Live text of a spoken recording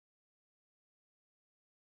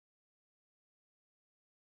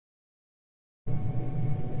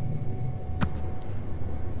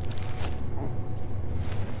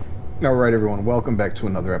Alright everyone, welcome back to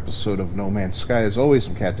another episode of No Man's Sky. As always,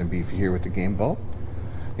 I'm Captain Beefy here with the Game Vault.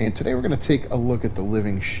 And today we're going to take a look at the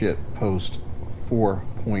Living Ship Post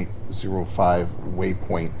 4.05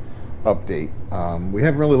 Waypoint update. We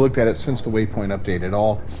haven't really looked at it since the Waypoint update at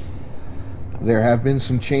all. There have been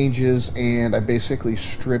some changes, and I basically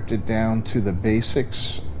stripped it down to the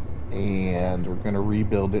basics, and we're going to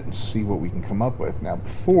rebuild it and see what we can come up with. Now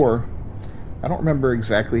before, I don't remember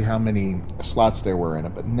exactly how many slots there were in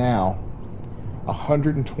it, but now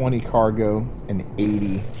 120 cargo and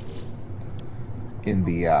 80 in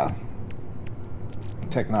the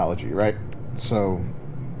technology, right? So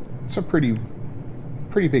it's a pretty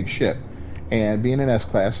big ship. And being an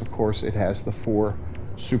S-class, of course, it has the 4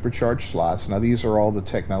 supercharged slots. Now these are all the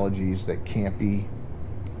technologies that can't be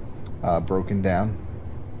broken down.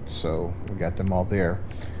 So we got them all there.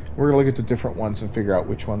 We're going to look at the different ones and figure out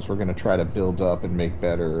which ones we're going to try to build up and make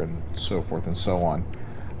better and so forth and so on.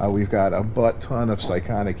 We've got a butt-ton of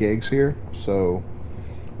psychonic eggs here, so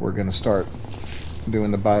we're going to start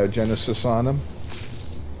doing the biogenesis on them.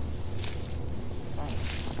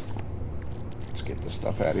 Let's get this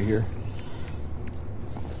stuff out of here.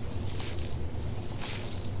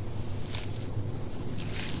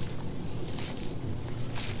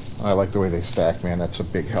 I like the way they stack, man. That's a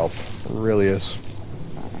big help. It really is.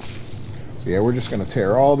 So yeah, we're just going to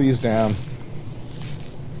tear all these down,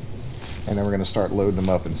 and then we're going to start loading them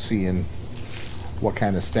up and seeing what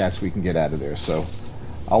kind of stats we can get out of there. So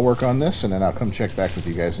I'll work on this, and then I'll come check back with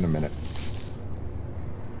you guys in a minute.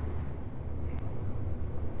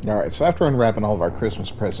 Alright, so after unwrapping all of our Christmas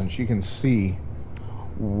presents, you can see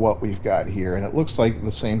what we've got here, and it looks like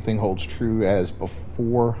the same thing holds true as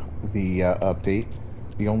before the update.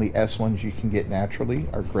 The only S ones you can get naturally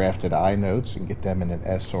are grafted I nodes. You can get them in an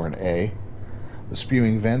S or an A. The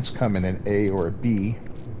spewing vents come in an A or a B.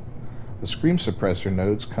 The scream suppressor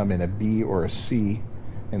nodes come in a B or a C,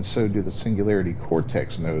 and so do the singularity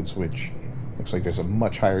cortex nodes, which looks like there's a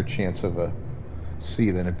much higher chance of a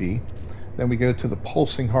C than a B. Then we go to the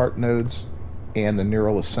pulsing heart nodes and the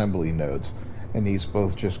neural assembly nodes, and these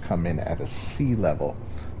both just come in at a C level.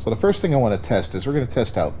 So the first thing I want to test is we're going to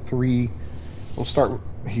test out 3. We'll start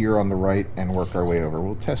here on the right and work our way over.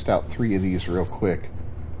 We'll test out 3 of these real quick.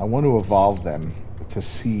 I want to evolve them to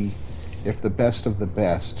see if the best of the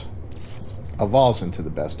best evolves into the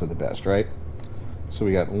best of the best, right? So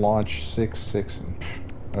we got launch 6, 6, and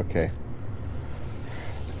okay.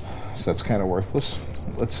 So that's kind of worthless.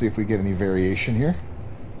 Let's see if we get any variation here.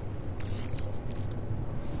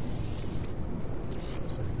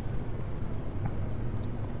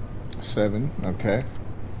 Seven, okay.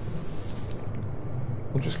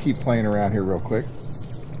 We'll just keep playing around here real quick.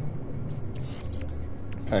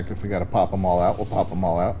 In fact, if we got to pop them all out, we'll pop them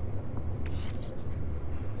all out.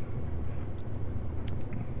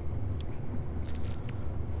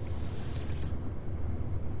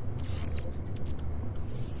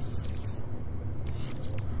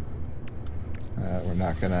 We're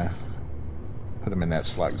not going to put them in that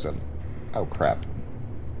slot zone. Oh, crap.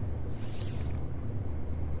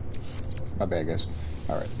 My bad, guys.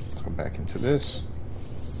 Alright, let's go back into this.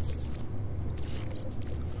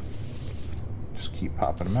 Keep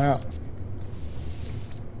popping them out.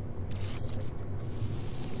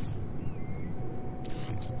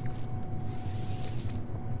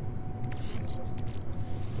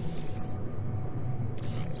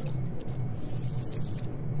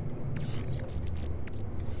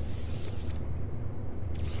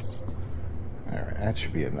 Alright, that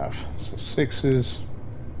should be enough. So 6s.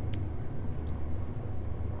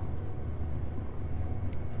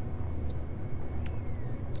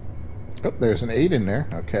 Oh, there's an 8 in there.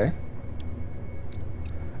 Okay.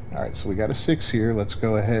 Alright, so we got a 6 here. Let's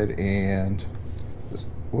go ahead and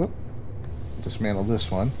dismantle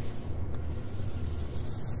this one.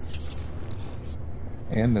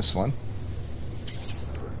 And this one.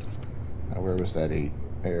 Now, where was that 8?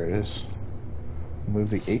 There it is.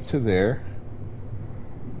 Move the 8 to there.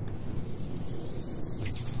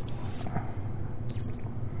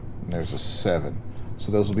 And there's a 7.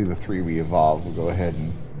 So those will be the 3 we evolve. We'll go ahead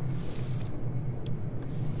and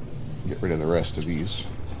get rid of the rest of these.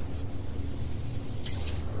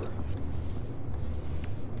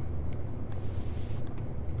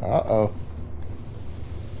 Uh-oh.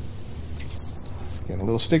 Getting a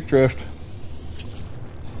little stick drift.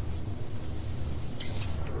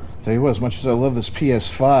 Tell you what, as much as I love this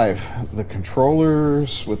PS5, the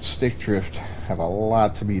controllers with stick drift have a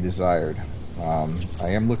lot to be desired. I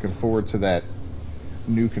am looking forward to that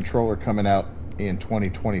new controller coming out in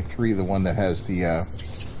 2023, the one that has the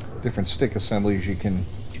different stick assemblies you can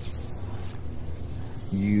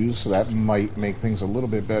use, so that might make things a little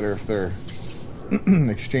bit better if they're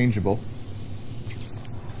exchangeable.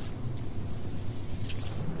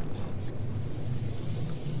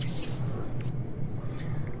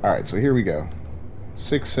 Alright, so here we go.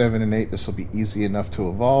 6, 7, and 8. This will be easy enough to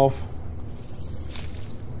evolve.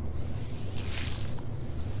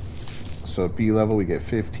 So at B level we get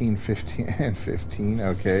 15, 15, and 15.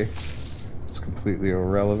 Okay. It's completely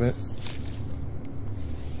irrelevant.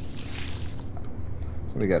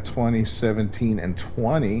 So we got 20, 17, and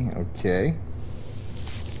 20. Okay.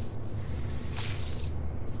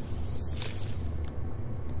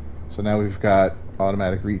 So now we've got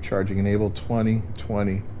automatic recharging enabled, 20,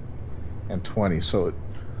 20, and 20. So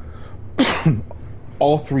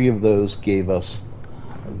all three of those gave us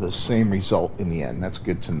the same result in the end. That's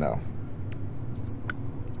good to know.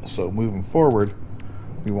 So moving forward,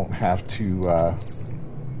 we won't have to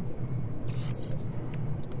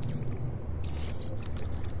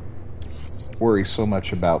worry so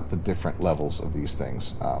much about the different levels of these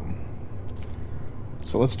things.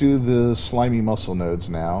 So let's do the slimy muscle nodes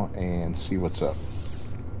now and see what's up.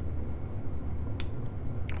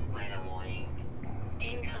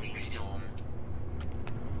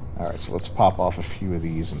 Alright, so let's pop off a few of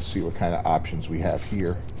these and see what kind of options we have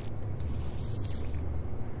here.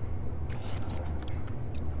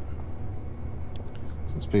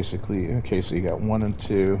 So it's basically, okay, so you got 1 and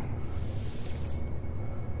 2.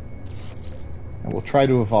 And we'll try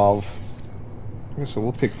to evolve. Okay, so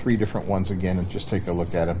we'll pick 3 different ones again and just take a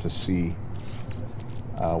look at them to see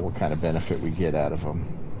what kind of benefit we get out of them.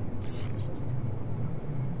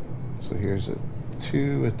 So here's a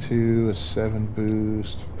 2, a 2, a 7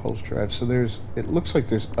 boost, pulse drive. So it looks like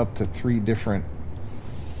there's up to 3 different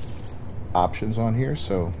options on here.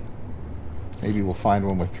 So maybe we'll find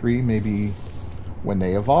one with 3. Maybe when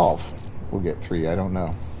they evolve, we'll get 3. I don't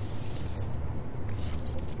know.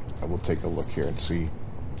 I will take a look here and see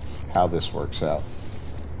how this works out.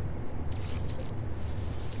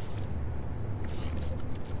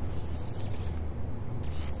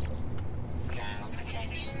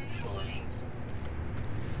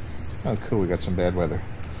 Oh, cool, we got some bad weather.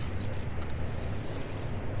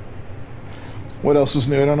 What else is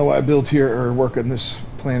new? I don't know why I build here or work on this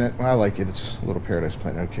planet. Well, I like it. It's a little paradise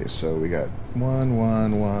planet. Okay, so we got 1,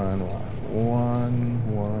 1, 1, 1,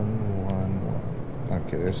 1, 1, 1, 1.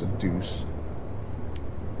 Okay, there's a deuce.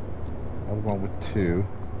 Another one with 2,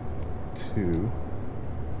 2.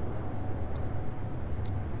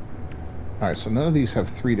 Alright, so none of these have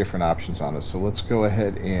 3 different options on it. So let's go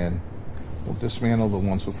ahead and we'll dismantle the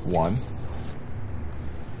ones with 1.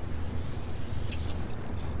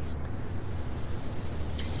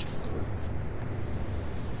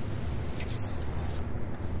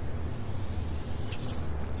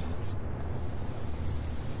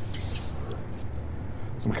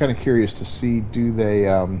 So I'm kind of curious to see, do they,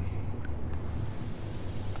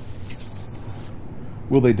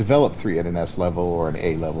 will they develop 3 at an S level or an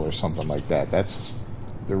A level or something like that? That's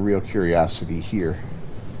the real curiosity here.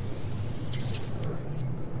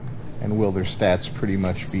 And will their stats pretty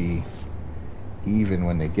much be even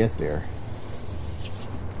when they get there?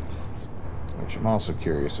 Which I'm also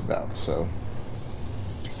curious about, so.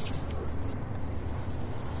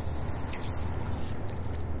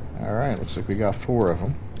 Alright, looks like we got 4 of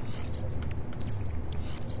them.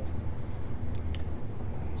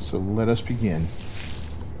 So let us begin.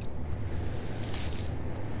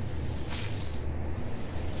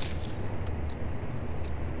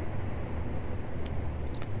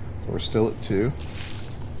 We're still at 2.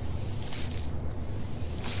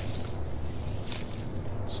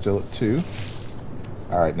 Still at 2.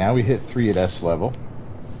 Alright, now we hit 3 at S level.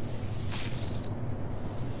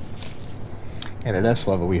 And at S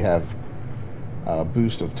level we have a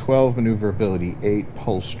boost of 12, maneuverability 8,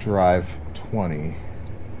 pulse drive 20.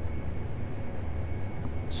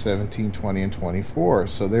 17, 20, and 24.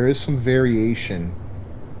 So there is some variation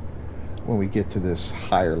when we get to this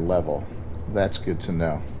higher level. That's good to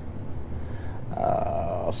know.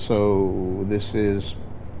 So this is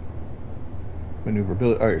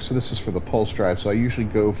maneuverability. Alright, so this is for the pulse drive. So I usually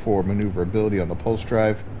go for maneuverability on the pulse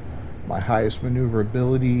drive. My highest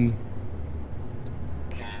maneuverability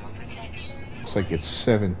looks like it's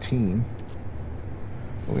 17.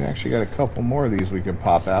 Well, we actually got a couple more of these we can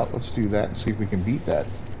pop out. Let's do that and see if we can beat that.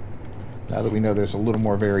 Now that we know there's a little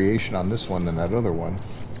more variation on this one than that other one.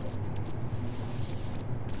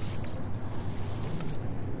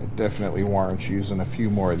 It definitely warrants using a few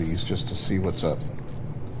more of these just to see what's up.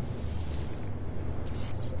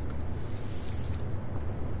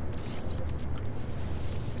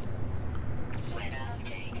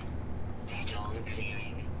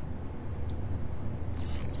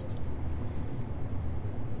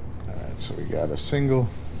 so we got a single.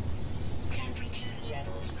 Temperature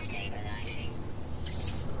levels stabilizing.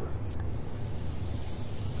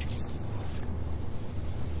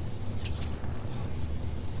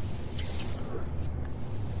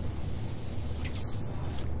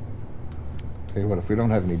 Tell you what, if we don't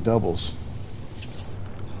have any doubles,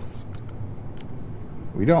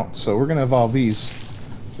 we don't. So we're going to evolve these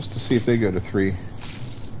just to see if they go to 3.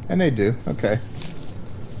 And they do. Okay.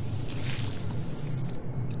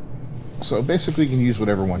 So basically you can use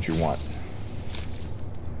whatever ones you want.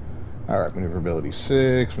 Alright, maneuverability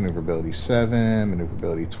 6, maneuverability 7,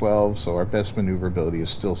 maneuverability 12. So our best maneuverability is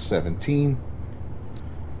still 17.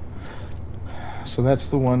 So that's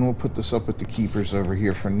the one. We'll put this up with the keepers over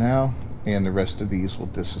here for now. And the rest of these we'll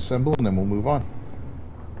disassemble and then we'll move on.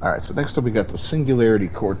 Alright, so next up we got the Singularity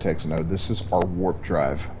Cortex node. This is our warp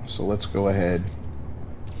drive. So let's go ahead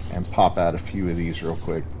and pop out a few of these real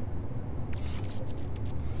quick.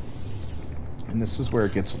 And this is where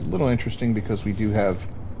it gets a little interesting because we do have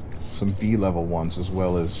some B level ones as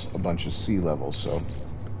well as a bunch of C levels, so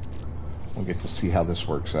we'll get to see how this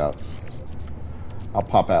works out. I'll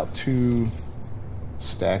pop out 2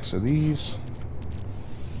 stacks of these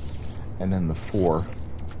and then the 4.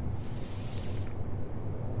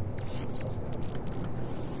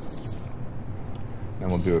 And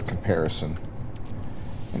we'll do a comparison.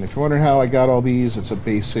 And if you're wondering how I got all these, it's a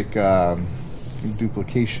basic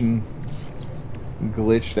duplication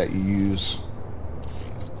glitch that you use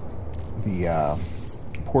the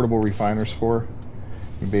portable refiners for.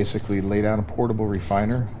 You basically lay down a portable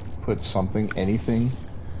refiner, put something, anything,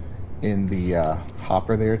 in the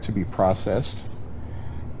hopper there to be processed,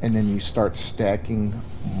 and then you start stacking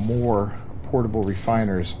more portable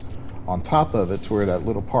refiners on top of it to where that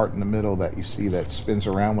little part in the middle that you see that spins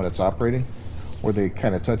around when it's operating, where they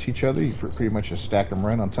kind of touch each other, you pretty much just stack them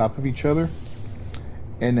right on top of each other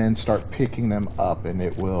and then start picking them up. And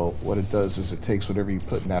it will, what it does is it takes whatever you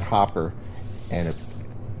put in that hopper and it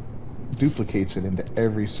duplicates it into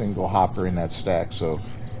every single hopper in that stack. So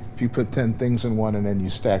if you put 10 things in one and then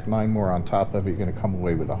you stack 9 more on top of it, you're going to come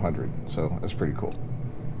away with 100. So that's pretty cool.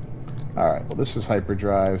 Alright, well this is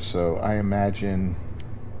hyperdrive, so I imagine,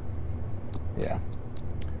 yeah.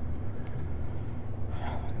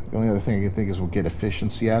 The only other thing I can think is we'll get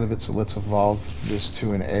efficiency out of it, so let's evolve this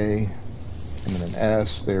to an A and then an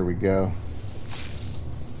S. There we go.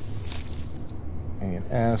 A and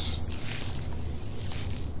S.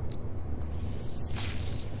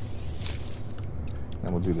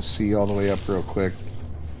 And we'll do the C all the way up real quick.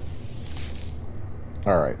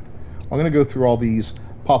 Alright, I'm going to go through all these,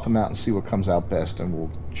 pop them out and see what comes out best, and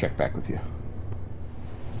we'll check back with you.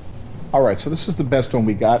 Alright, so this is the best one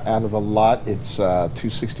we got out of the lot. It's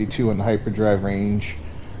 262 in the hyperdrive range,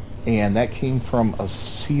 and that came from a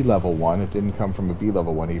C level one. It didn't come from a B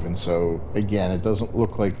level one even, so again, it doesn't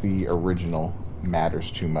look like the original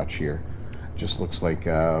matters too much here. It just looks like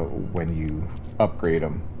when you upgrade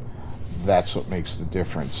them, that's what makes the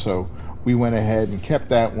difference. So we went ahead and kept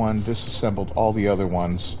that one, disassembled all the other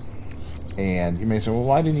ones, and you may say, well,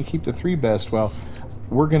 why didn't you keep the 3 best? Well,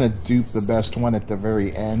 we're going to dupe the best one at the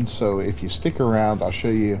very end, so if you stick around, I'll show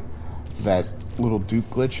you that little dupe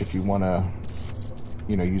glitch if you want to,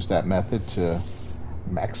 you know, use that method to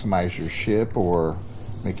maximize your ship or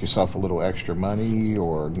make yourself a little extra money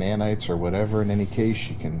or nanites or whatever. In any case,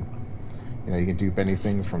 you can, you know, you can dupe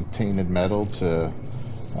anything from tainted metal to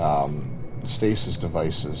stasis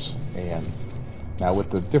devices. And now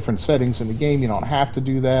with the different settings in the game, you don't have to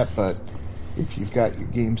do that, but if you've got your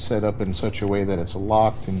game set up in such a way that it's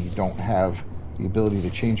locked and you don't have the ability to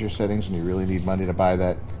change your settings and you really need money to buy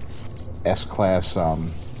that S-Class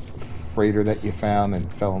freighter that you found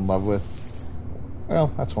and fell in love with, well,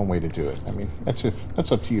 that's one way to do it. I mean, that's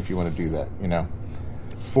up to you if you want to do that, you know.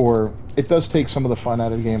 It does take some of the fun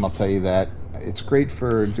out of the game, I'll tell you that. It's great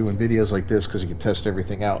for doing videos like this because you can test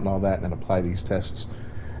everything out and all that and then apply these tests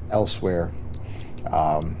elsewhere.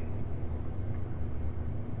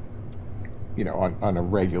 You know, on a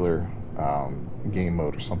regular game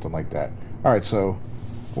mode or something like that. Alright, so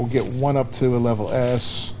we'll get one up to a level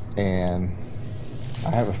S, and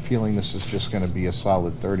I have a feeling this is just going to be a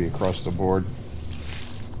solid 30 across the board.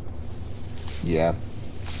 Yeah.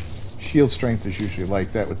 Shield strength is usually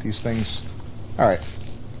like that with these things. Alright,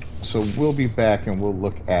 so we'll be back and we'll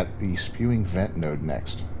look at the spewing vent node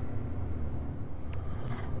next.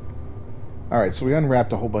 Alright, so we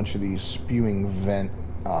unwrapped a whole bunch of these spewing vent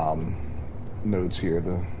nodes here,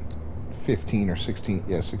 the 15 or 16,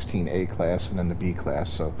 yeah, 16A class and then the B class.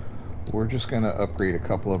 So we're just going to upgrade a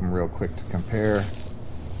couple of them real quick to compare.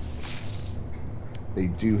 They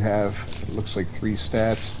do have, it looks like 3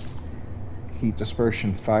 stats: heat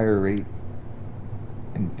dispersion, fire rate,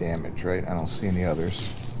 and damage, right? I don't see any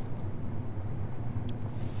others.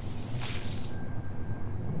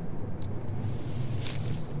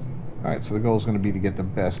 Alright, so the goal is going to be to get the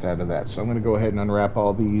best out of that. So I'm going to go ahead and unwrap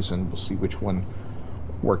all these, and we'll see which one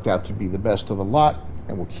worked out to be the best of the lot,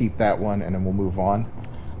 and we'll keep that one, and then we'll move on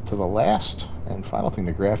to the last and final thing,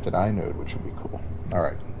 the grafted eye node, which will be cool.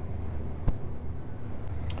 Alright.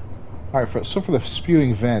 Alright, so for the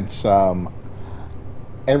spewing vents,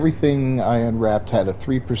 everything I unwrapped had a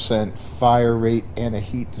 3% fire rate and a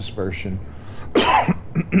heat dispersion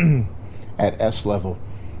at S level.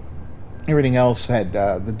 Everything else had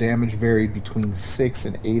the damage varied between 6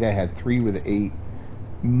 and 8. I had 3 with 8.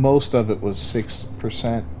 Most of it was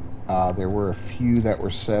 6%. There were a few that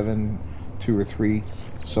were 7, 2 or 3.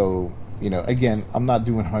 So, you know, again, I'm not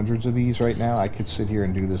doing hundreds of these right now. I could sit here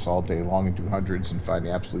and do this all day long and do hundreds and find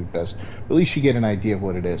the absolute best. But at least you get an idea of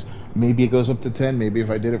what it is. Maybe it goes up to 10. Maybe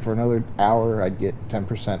if I did it for another hour, I'd get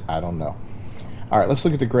 10%. I don't know. All right, let's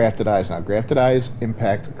look at the grafted eyes now. Grafted eyes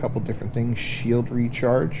impact a couple different things. Shield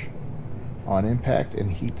recharge on impact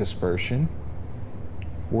and heat dispersion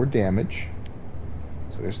or damage.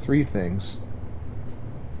 So there's 3 things.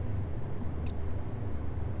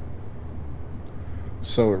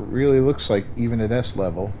 So it really looks like even at S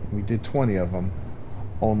level, we did 20 of them,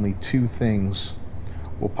 only 2 things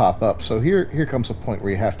will pop up. So here comes a point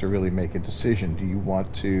where you have to really make a decision. Do you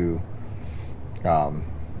want to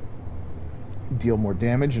deal more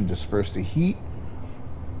damage and disperse the heat,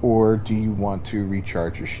 or do you want to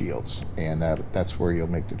recharge your shields? And that's where you'll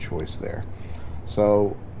make the choice there.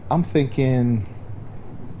 So I'm thinking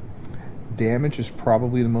damage is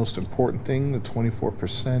probably the most important thing. The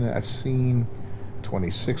 24% I've seen,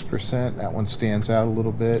 26%. That one stands out a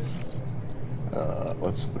little bit.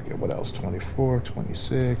 Let's look at what else. 24,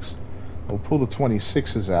 26. We'll pull the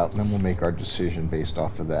 26s out, and then we'll make our decision based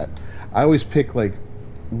off of that. I always pick, like,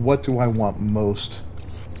 what do I want most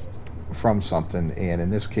from something, and in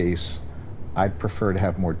this case I'd prefer to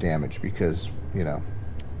have more damage because, you know,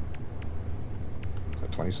 is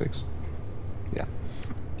that 26? Yeah,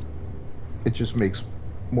 it just makes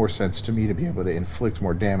more sense to me to be able to inflict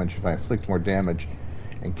more damage. If I inflict more damage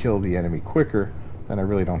and kill the enemy quicker, then I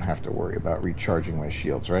really don't have to worry about recharging my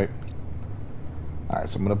shields, right? Alright,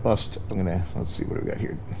 so I'm gonna let's see what do we got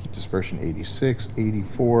here. Heat dispersion 86,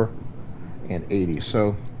 84, and 80.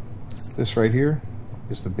 So this right here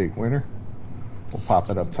is the big winner. We'll pop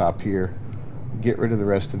it up top here, get rid of the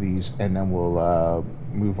rest of these, and then we'll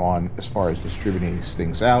move on as far as distributing these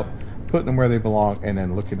things out, putting them where they belong, and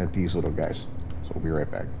then looking at these little guys. So we'll be right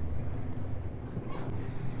back.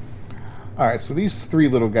 Alright, so these 3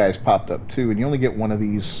 little guys popped up too, and you only get one of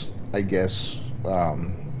these, I guess,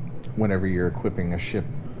 whenever you're equipping a ship.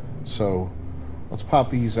 So let's pop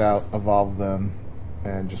these out, evolve them,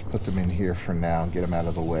 and just put them in here for now and get them out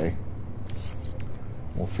of the way.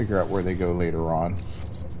 We'll figure out where they go later on.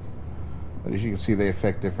 But as you can see, they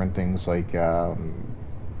affect different things like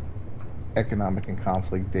economic and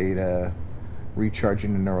conflict data,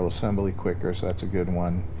 recharging the neural assembly quicker, so that's a good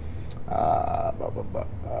one.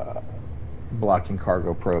 Blocking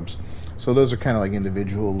cargo probes. So those are kind of like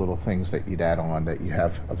individual little things that you'd add on that you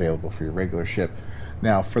have available for your regular ship.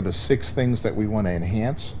 Now for the 6 things that we want to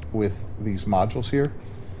enhance with these modules here,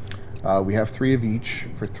 we have 3 of each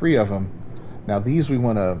for 3 of them. Now these we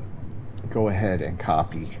want to go ahead and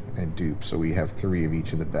copy and dupe, so we have 3 of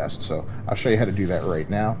each of the best. So I'll show you how to do that right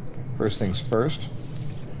now. First things first,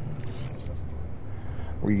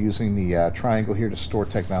 we're using the triangle here to store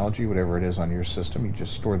technology, whatever it is on your system. You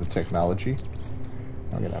just store the technology.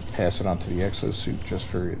 I'm going to pass it onto the exosuit just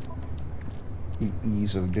for the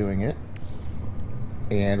ease of doing it.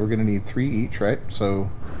 And we're going to need 3 each, right?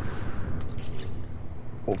 So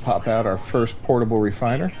we'll pop out our first portable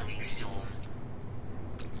refiner.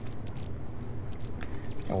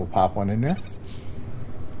 And we'll pop one in there.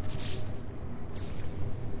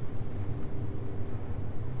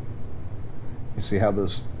 You see how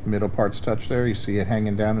those middle parts touch there? You see it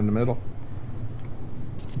hanging down in the middle?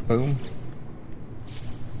 Boom.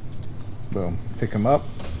 Boom. Pick them up.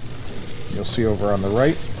 You'll see over on the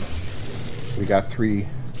right, we got 3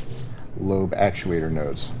 lobe actuator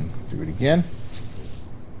nodes. Do it again.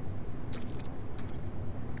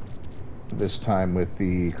 This time with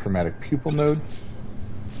the chromatic pupil node.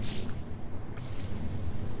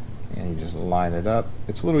 And you just line it up.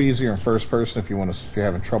 It's a little easier in first person if you're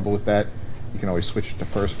having trouble with that. You can always switch it to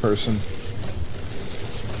first person.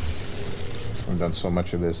 I've done so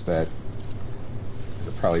much of this that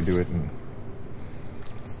you'll probably do it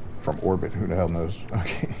from orbit. Who the hell knows?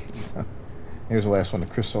 Okay, so here's the last one, the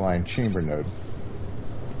crystalline chamber node.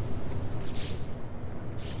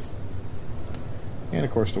 And And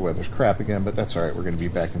of course the weather's crap again, but that's alright. We're going to be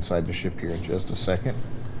back inside the ship here in just a second.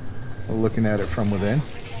 We're looking at it from within.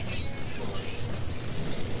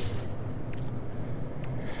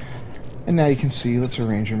 And now you can see, let's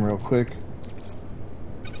arrange them real quick.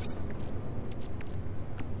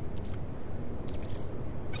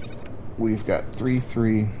 We've got 3,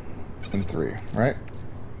 3, and 3, right?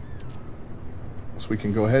 So we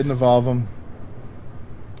can go ahead and evolve them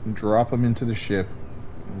and drop them into the ship.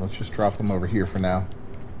 And let's just drop them over here for now.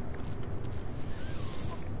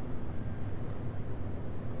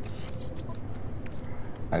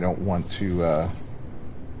 I don't want to,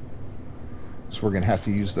 so we're going to have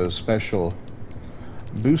to use those special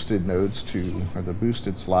boosted nodes or the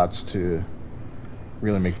boosted slots to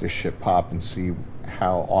really make this ship pop and see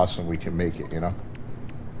how awesome we can make it, you know?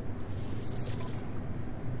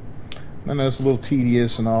 I know it's a little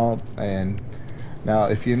tedious and all, and now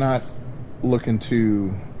if you're not looking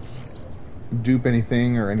to dupe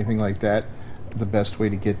anything or anything like that, the best way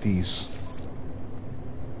to get these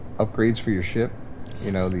upgrades for your ship,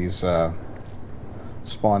 you know, these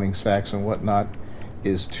spawning sacks and whatnot,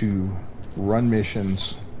 is to run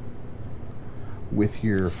missions with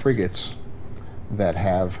your frigates that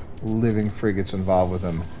have living frigates involved with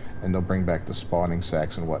them, and they'll bring back the spawning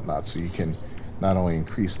sacks and whatnot, so you can not only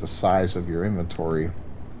increase the size of your inventory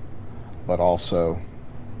but also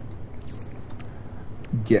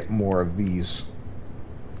get more of these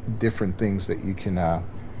different things that you can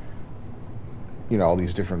you know, all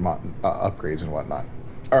these different upgrades and whatnot.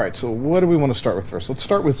 Alright, so what do we want to start with first? Let's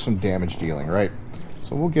start with some damage dealing, right?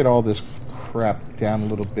 So we'll get all this crap down a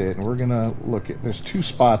little bit, and we're gonna look at, there's 2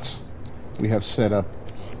 spots we have set up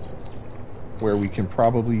where we can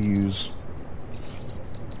probably use,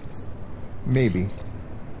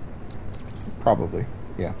 probably,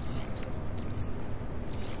 yeah,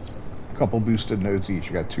 a couple boosted nodes each.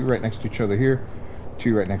 We got 2 right next to each other here,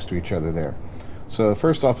 2 right next to each other there. So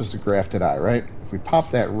first off is the grafted eye, right? If we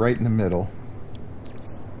pop that right in the middle,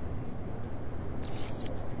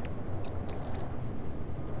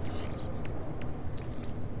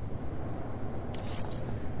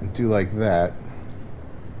 and do like that.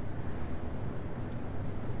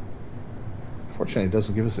 Fortunately, it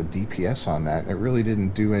doesn't give us a DPS on that. It really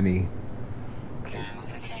didn't do any.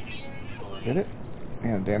 Did it?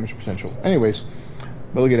 Yeah, damage potential. Anyways,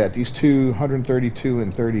 but look at that. These 2, 132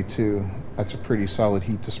 and 32. That's a pretty solid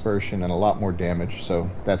heat dispersion and a lot more damage. So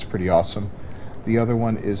that's pretty awesome. The other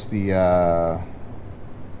one is the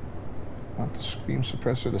not the scream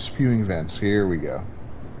suppressor, the spewing vents. Here we go.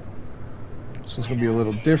 So it's going to be a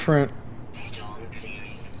little different.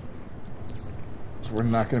 We're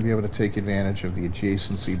not going to be able to take advantage of the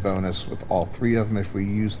adjacency bonus with all 3 of them if we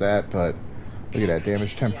use that, but look at that,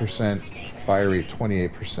 damage 10%, fire rate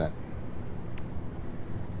 28%,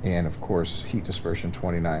 and of course heat dispersion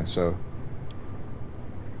 29, so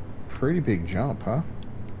pretty big jump, huh?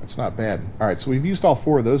 That's not bad. Alright, so we've used all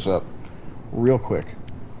 4 of those up real quick.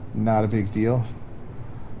 Not a big deal.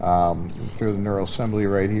 Throw the neural assembly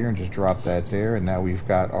right here and just drop that there, and now we've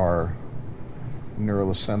got our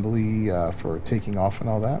neural assembly for taking off and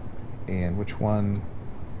all that. And which one?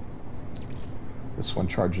 This one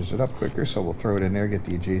charges it up quicker, so we'll throw it in there, get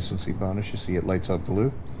the adjacency bonus. You see it lights up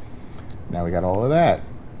blue. Now we got all of that.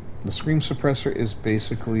 The scream suppressor is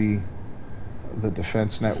basically the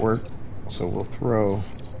defense network, so we'll throw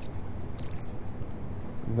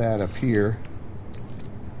that up here.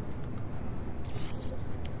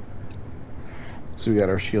 So we got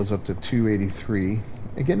our shields up to 283.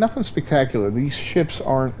 Again, nothing spectacular. These ships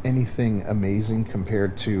aren't anything amazing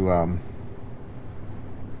compared to,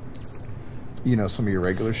 you know, some of your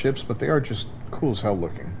regular ships, but they are just cool as hell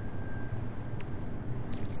looking.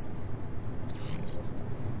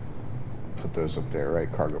 Put those up there,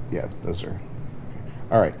 right? Cargo. Yeah, those are.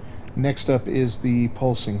 Alright, next up is the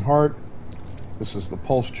pulsing heart. This is the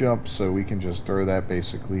pulse jump, so we can just throw that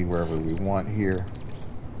basically wherever we want here.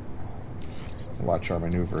 Watch our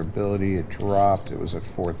maneuverability. It dropped. It was at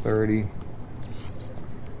 430.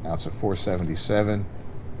 Now it's at 477.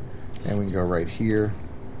 And we can go right here.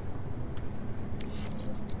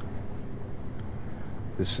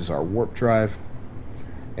 This is our warp drive.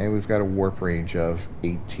 And we've got a warp range of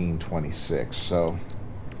 1826. So,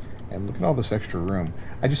 and look at all this extra room.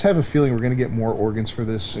 I just have a feeling we're going to get more organs for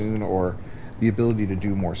this soon, or the ability to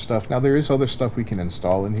do more stuff. Now there is other stuff we can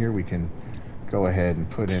install in here. We can go ahead and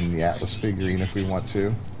put in the Atlas figurine if we want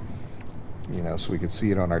to, you know, so we can see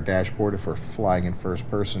it on our dashboard if we're flying in first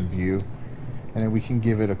person view, and then we can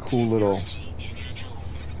give it a cool little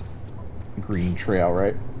green trail,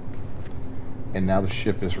 right? And now the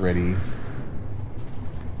ship is ready,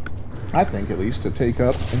 I think at least, to take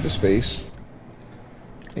up into space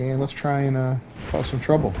And let's try and cause some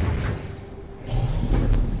trouble.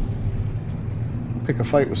 Pick a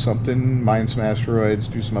fight with something, mine some asteroids,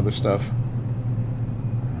 do some other stuff.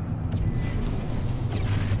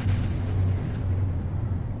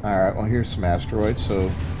 Alright, well here's some asteroids,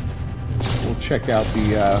 so we'll check out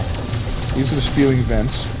the, these are the spewing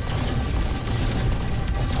vents.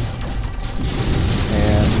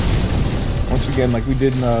 And once again, like we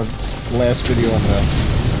did in the last video on the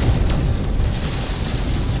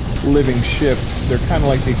living ship, they're kind of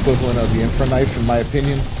like the equivalent of the infra knife in my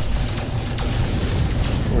opinion.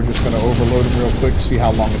 We're just going to overload them real quick, see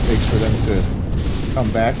how long it takes for them to come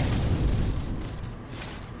back.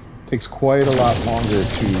 Takes quite a lot longer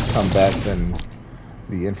to come back than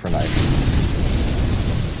the infra knife.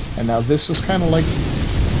 And now this is kind of like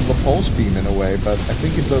the pulse beam in a way, but I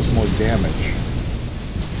think it does more damage.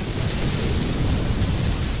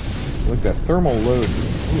 Look at that thermal load.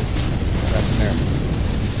 Ooh, that's in there.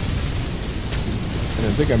 I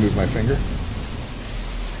didn't think I moved my finger.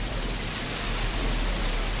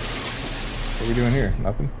 What are we doing here?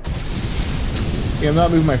 Nothing? Yeah, I'm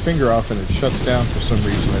not moving my finger off and it shuts down for some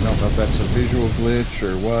reason. I don't know if that's a visual glitch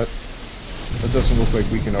or what. It doesn't look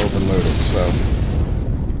like we can overload it, so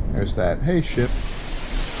there's that. Hey, ship.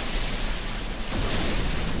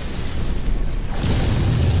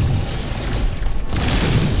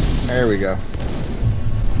 There we go.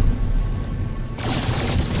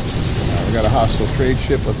 Now we got a hostile trade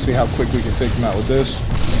ship. Let's see how quick we can take them out with this.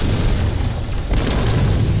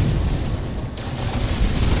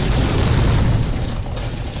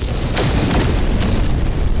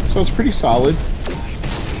 So it's pretty solid.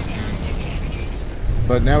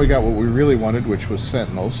 But now we got what we really wanted, which was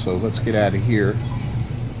sentinels. So let's get out of here.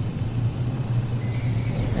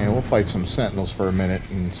 And we'll fight some sentinels for a minute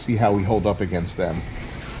and see how we hold up against them.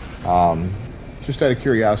 Just out of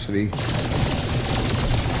curiosity.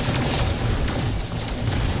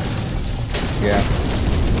 Yeah.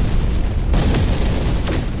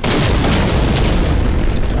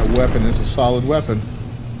 That weapon is a solid weapon.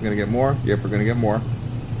 We're gonna get more? Yep, we're gonna get more.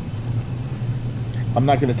 I'm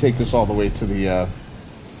not gonna take this all the way to the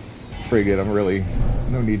frigate. I'm really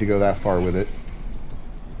no need to go that far with it.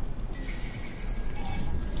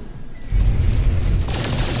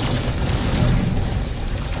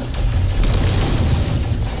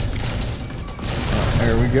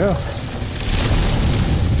 There we go.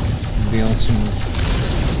 Dealing some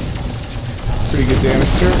pretty good damage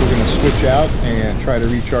to it. We're going to switch out and try to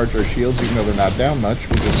recharge our shields, even though they're not down much.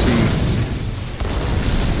 We'll just see.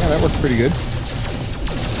 Yeah, that worked pretty good.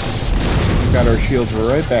 Got our shields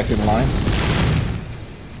right back in line.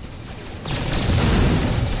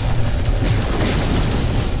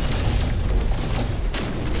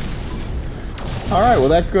 Alright, well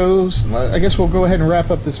that goes, I guess we'll go ahead and wrap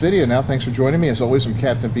up this video now. Thanks for joining me. As always, I'm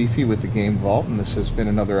Captain Beefy with the Game Vault, and this has been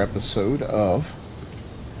another episode of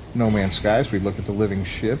No Man's Skies. We look at the living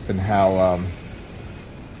ship and how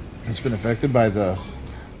it's been affected by the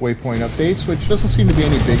Waypoint updates, which doesn't seem to be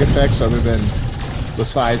any big effects other than the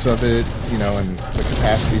size of it, you know, and the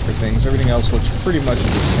capacity for things. Everything else looks pretty much the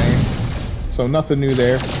same. So nothing new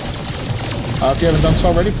there. If you haven't done so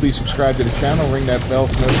already, please subscribe to the channel, ring that bell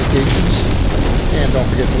for notifications. And don't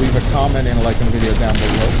forget to leave a comment and a like on the video down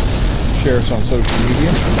below. Share us on social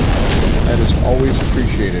media. That is always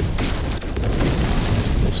appreciated.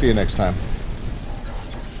 We'll see you next time.